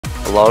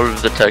lot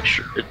of the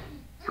texture,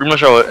 pretty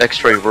much how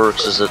X-Ray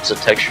works is it's a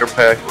texture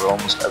pack where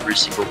almost every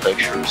single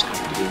texture is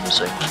completely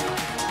missing.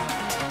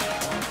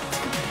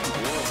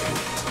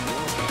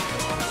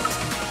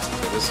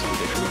 This is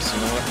ridiculous. You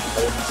know what?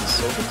 This is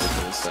so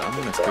ridiculous that I'm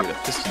gonna create a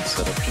piston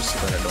setup just so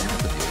that I don't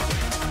have to deal with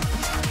it.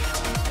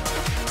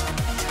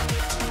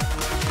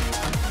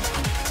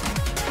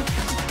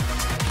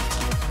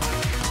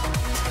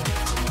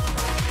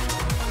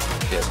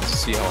 Yeah, to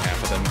see how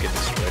half of them get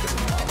destroyed in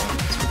the lava.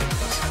 It's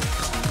ridiculous.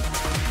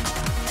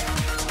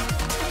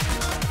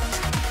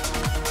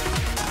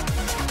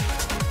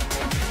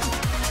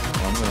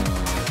 I'm gonna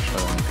try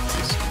to make a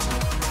piston.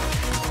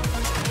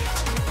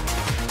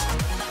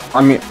 I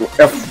mean,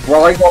 if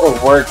while I go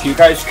to work, you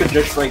guys could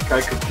just like,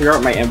 I could clear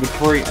out my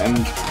inventory, and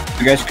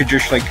you guys could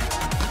just like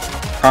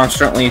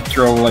constantly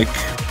throw like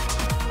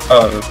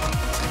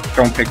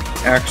stone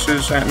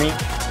pickaxes at me,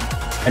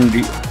 and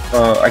be,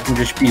 I can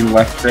just be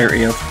left there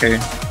AFK.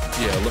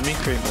 Yeah, let me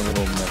create my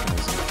little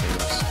mechanism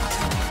first.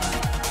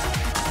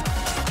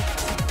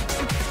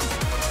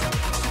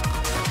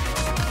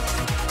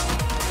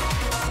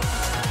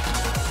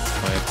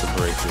 I have to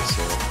break this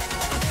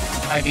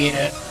up. I beat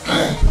it.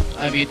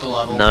 I beat the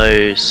level.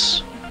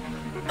 Nice.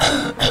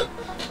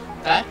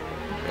 That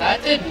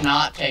did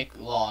not take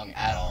long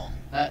at all.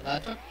 That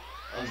took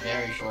a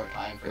very short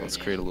time for Okay, let's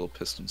create a little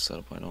piston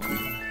setup. I don't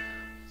know.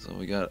 So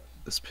we got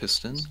this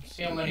piston,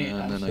 See how many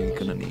and then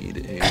attempts. I'm gonna need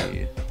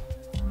a.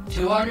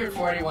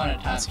 241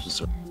 attempts.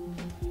 Let's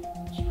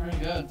It's pretty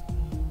good.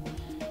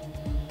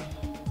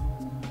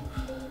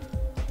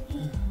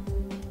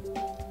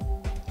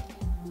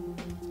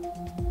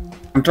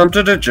 I'm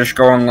tempted to just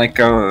go on like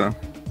a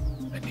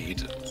I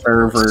need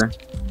server.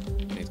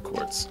 I need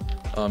quartz.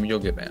 You'll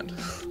get banned.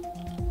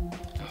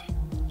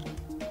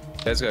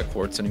 You guys got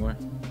quartz anywhere?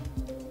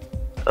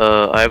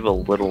 I have a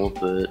little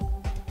bit.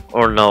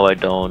 Or no, I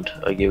don't.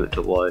 I gave it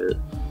to Wyatt. Alright.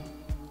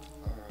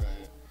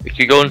 We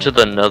could go into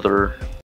the nether